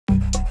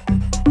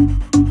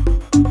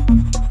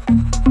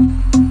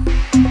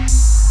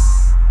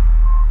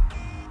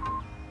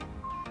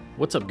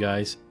What's up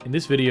guys? In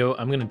this video,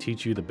 I'm going to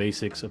teach you the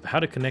basics of how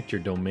to connect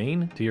your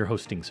domain to your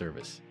hosting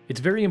service. It's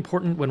very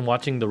important when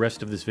watching the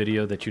rest of this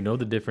video that you know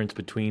the difference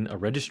between a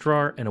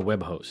registrar and a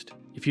web host.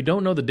 If you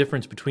don't know the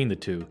difference between the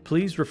two,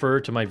 please refer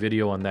to my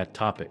video on that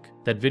topic.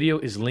 That video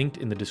is linked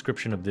in the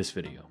description of this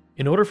video.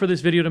 In order for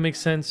this video to make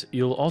sense,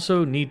 you'll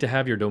also need to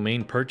have your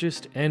domain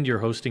purchased and your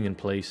hosting in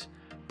place,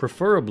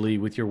 preferably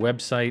with your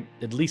website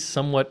at least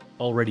somewhat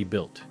already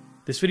built.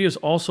 This video is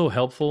also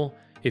helpful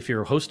if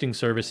your hosting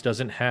service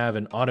doesn't have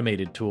an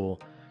automated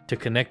tool to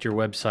connect your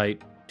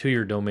website to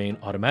your domain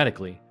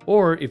automatically,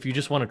 or if you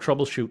just want to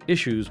troubleshoot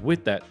issues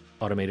with that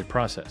automated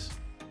process.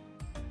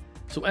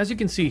 So as you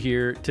can see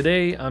here,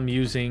 today I'm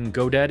using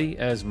GoDaddy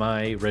as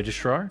my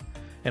registrar,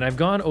 and I've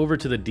gone over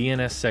to the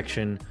DNS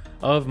section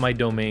of my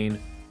domain,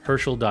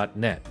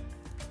 Herschel.net.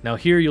 Now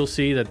here you'll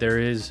see that there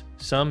is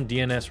some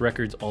DNS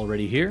records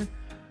already here.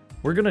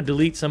 We're going to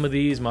delete some of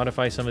these,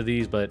 modify some of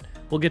these, but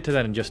we'll get to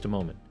that in just a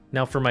moment.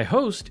 Now for my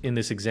host in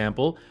this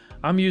example,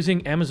 I'm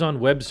using Amazon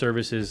Web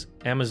Services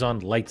Amazon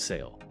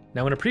Lightsail.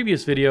 Now in a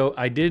previous video,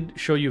 I did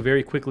show you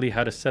very quickly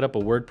how to set up a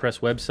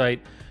WordPress website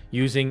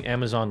using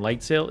Amazon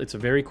Lightsail. It's a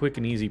very quick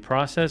and easy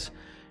process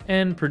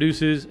and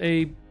produces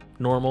a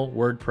normal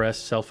WordPress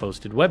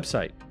self-hosted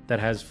website that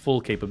has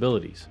full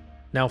capabilities.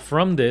 Now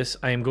from this,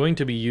 I am going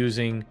to be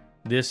using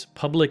this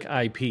public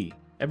IP.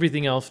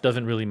 Everything else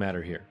doesn't really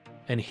matter here.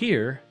 And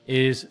here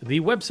is the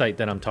website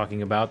that I'm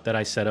talking about that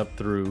I set up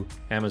through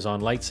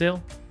Amazon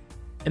Lightsail.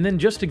 And then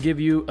just to give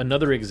you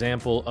another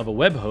example of a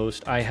web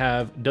host, I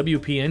have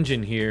WP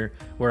Engine here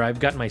where I've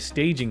got my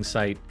staging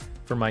site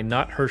for my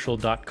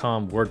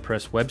notherschel.com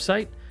WordPress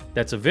website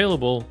that's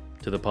available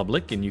to the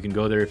public, and you can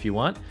go there if you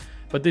want.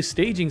 But this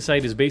staging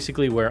site is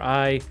basically where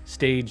I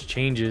stage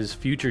changes,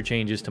 future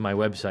changes to my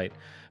website.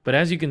 But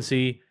as you can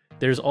see,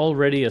 there's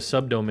already a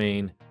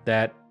subdomain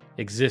that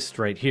exists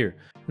right here.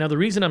 Now the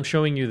reason I'm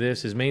showing you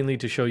this is mainly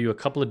to show you a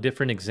couple of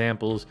different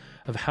examples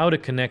of how to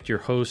connect your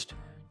host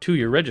to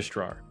your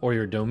registrar, or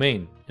your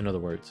domain, in other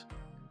words.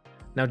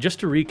 Now just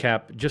to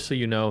recap, just so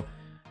you know,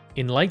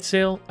 in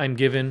Lightsail I'm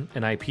given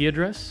an IP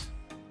address,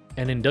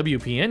 and in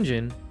WP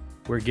Engine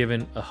we're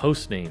given a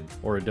host name,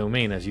 or a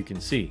domain, as you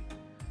can see.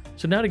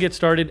 So now to get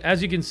started,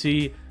 as you can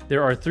see,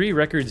 there are 3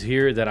 records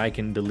here that I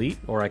can delete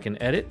or I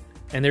can edit,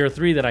 and there are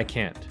 3 that I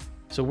can't.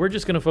 So we're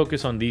just going to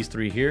focus on these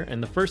 3 here,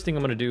 and the first thing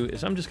I'm going to do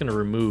is I'm just going to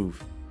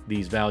remove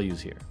these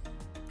values here.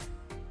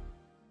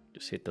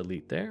 Just hit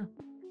delete there.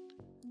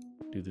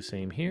 Do the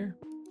same here.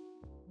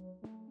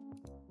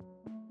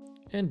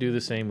 And do the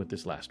same with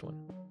this last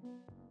one.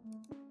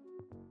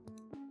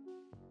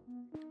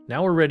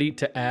 Now we're ready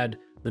to add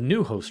the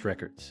new host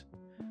records.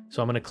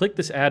 So I'm going to click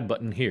this add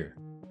button here.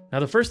 Now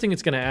the first thing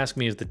it's going to ask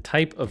me is the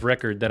type of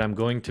record that I'm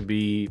going to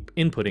be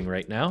inputting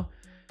right now.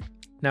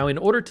 Now, in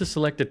order to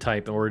select a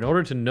type, or in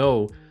order to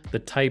know the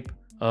type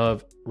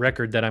of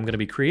record that I'm going to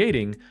be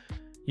creating,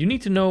 you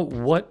need to know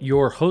what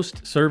your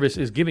host service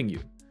is giving you.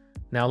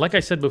 Now, like I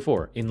said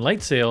before, in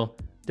Lightsail,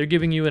 they're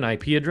giving you an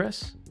IP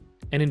address,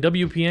 and in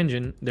WP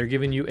Engine, they're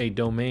giving you a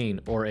domain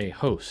or a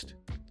host.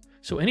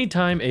 So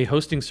anytime a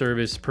hosting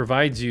service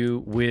provides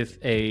you with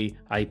a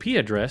IP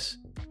address,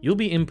 you'll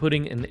be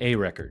inputting an A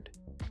record.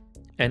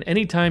 And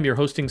anytime your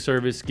hosting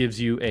service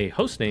gives you a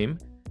host name,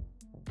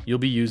 you'll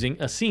be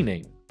using a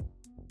CNAME.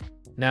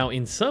 Now,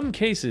 in some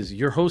cases,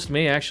 your host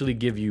may actually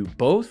give you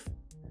both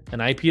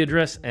an IP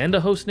address and a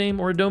host name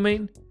or a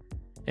domain,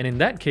 and in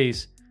that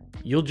case,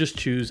 you'll just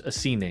choose a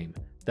CNAME.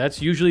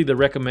 That's usually the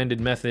recommended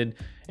method,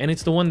 and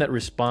it's the one that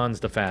responds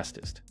the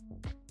fastest.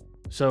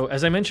 So,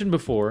 as I mentioned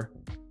before,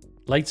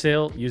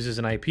 Lightsail uses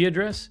an IP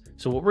address,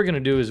 so what we're going to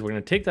do is we're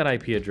going to take that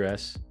IP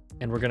address,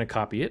 and we're going to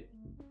copy it,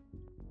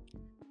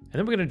 and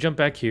then we're going to jump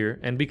back here,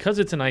 and because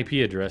it's an IP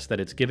address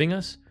that it's giving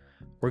us,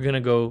 we're going to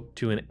go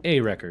to an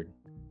A record,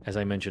 as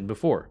I mentioned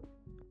before.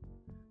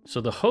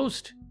 So the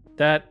host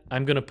that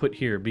I'm going to put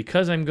here,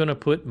 because I'm going to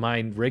put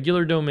my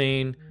regular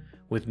domain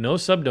with no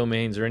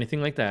subdomains or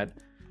anything like that,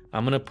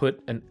 I'm going to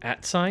put an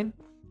 @ and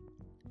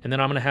then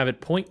I'm going to have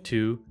it point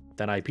to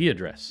that IP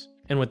address.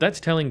 And what that's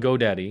telling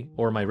GoDaddy,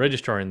 or my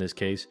registrar in this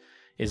case,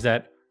 is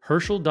that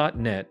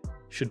Herschel.net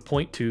should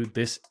point to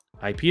this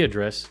IP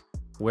address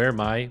where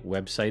my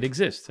website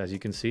exists. As you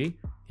can see,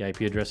 the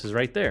IP address is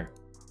right there.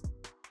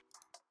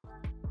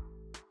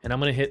 And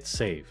I'm going to hit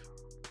save.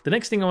 The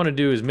next thing I want to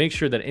do is make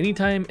sure that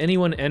anytime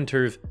anyone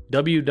enters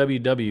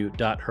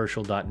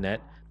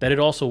www.herschel.net, that it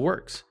also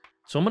works.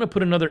 So I'm going to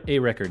put another A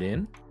record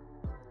in,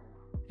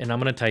 and I'm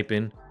going to type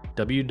in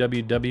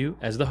www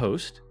as the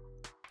host,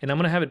 and I'm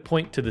going to have it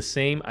point to the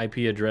same IP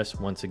address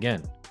once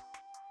again,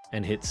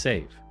 and hit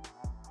save.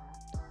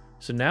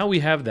 So now we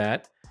have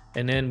that,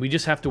 and then we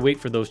just have to wait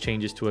for those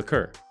changes to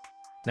occur.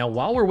 Now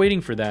while we're waiting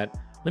for that,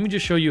 let me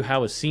just show you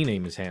how a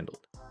CNAME is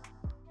handled.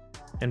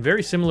 And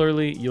very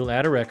similarly, you'll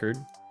add a record,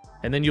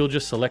 and then you'll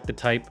just select the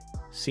type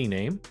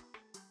CNAME.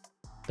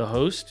 The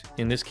host,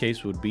 in this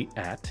case, would be @,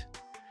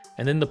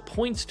 and then the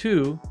points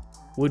to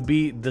would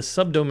be the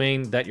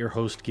subdomain that your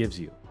host gives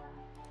you.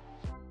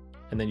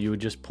 and then you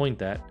would just point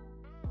that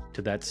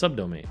to that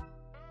subdomain.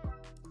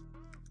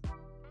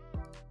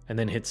 And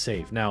then hit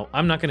save. Now,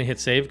 I'm not going to hit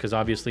save because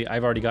obviously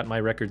I've already got my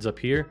records up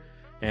here,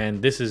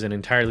 and this is an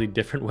entirely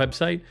different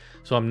website,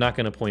 so I'm not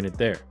going to point it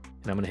there.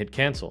 And I'm going to hit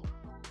cancel.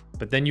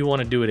 But then you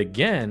want to do it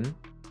again.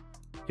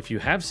 If you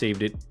have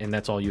saved it and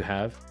that's all you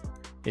have,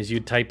 is you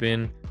type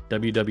in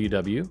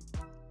www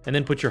and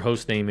then put your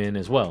host name in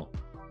as well,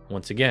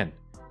 once again,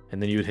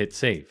 and then you would hit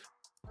save.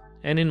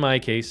 And in my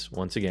case,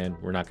 once again,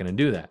 we're not going to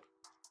do that.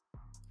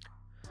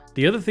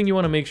 The other thing you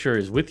want to make sure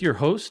is with your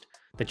host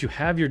that you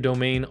have your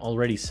domain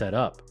already set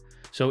up.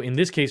 So in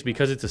this case,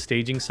 because it's a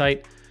staging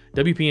site,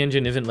 WP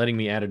Engine isn't letting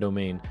me add a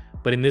domain,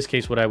 but in this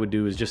case, what I would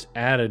do is just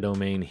add a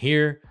domain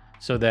here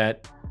so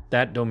that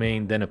that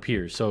domain then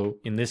appears. So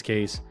in this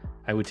case,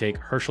 I would take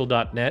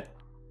Herschel.net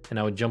and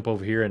I would jump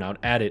over here and I would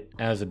add it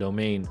as a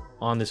domain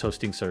on this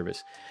hosting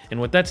service. And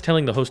what that's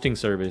telling the hosting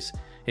service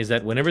is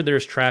that whenever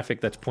there's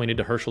traffic that's pointed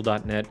to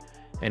Herschel.net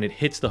and it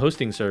hits the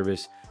hosting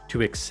service,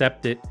 to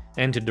accept it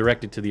and to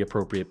direct it to the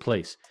appropriate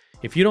place.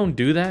 If you don't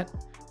do that,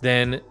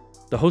 then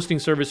the hosting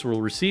service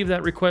will receive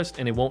that request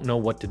and it won't know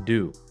what to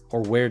do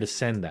or where to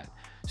send that.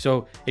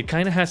 So it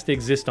kind of has to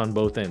exist on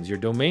both ends. Your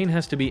domain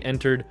has to be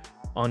entered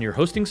on your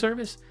hosting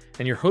service,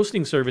 and your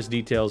hosting service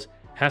details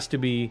has to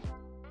be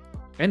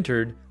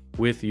entered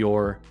with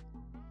your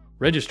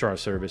registrar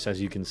service,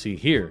 as you can see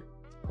here,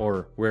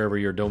 or wherever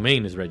your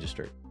domain is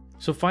registered.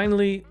 So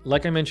finally,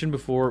 like I mentioned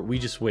before, we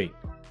just wait.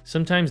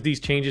 Sometimes these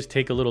changes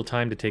take a little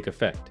time to take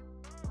effect.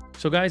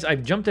 So guys,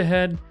 I've jumped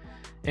ahead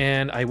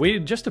and I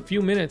waited just a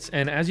few minutes,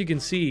 and as you can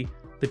see,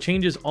 the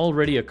changes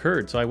already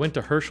occurred. So I went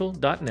to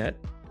Herschel.net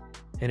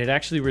and it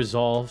actually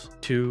resolves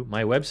to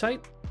my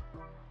website.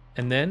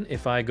 And then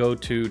if I go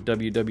to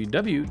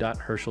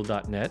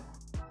www.herschel.net,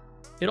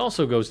 it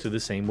also goes to the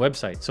same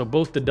website. So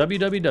both the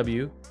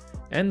www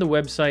and the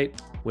website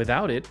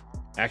without it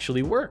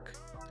actually work.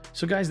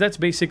 So guys, that's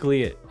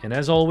basically it. And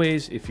as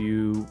always, if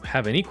you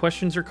have any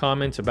questions or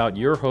comments about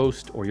your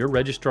host or your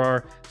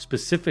registrar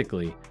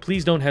specifically,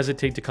 please don't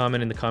hesitate to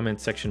comment in the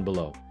comments section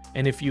below.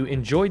 And if you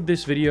enjoyed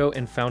this video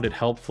and found it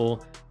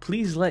helpful,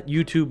 please let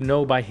YouTube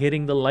know by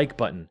hitting the like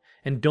button.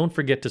 And don't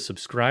forget to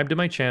subscribe to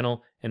my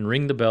channel and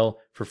ring the bell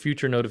for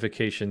future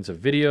notifications of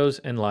videos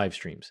and live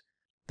streams.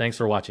 Thanks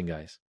for watching,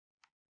 guys.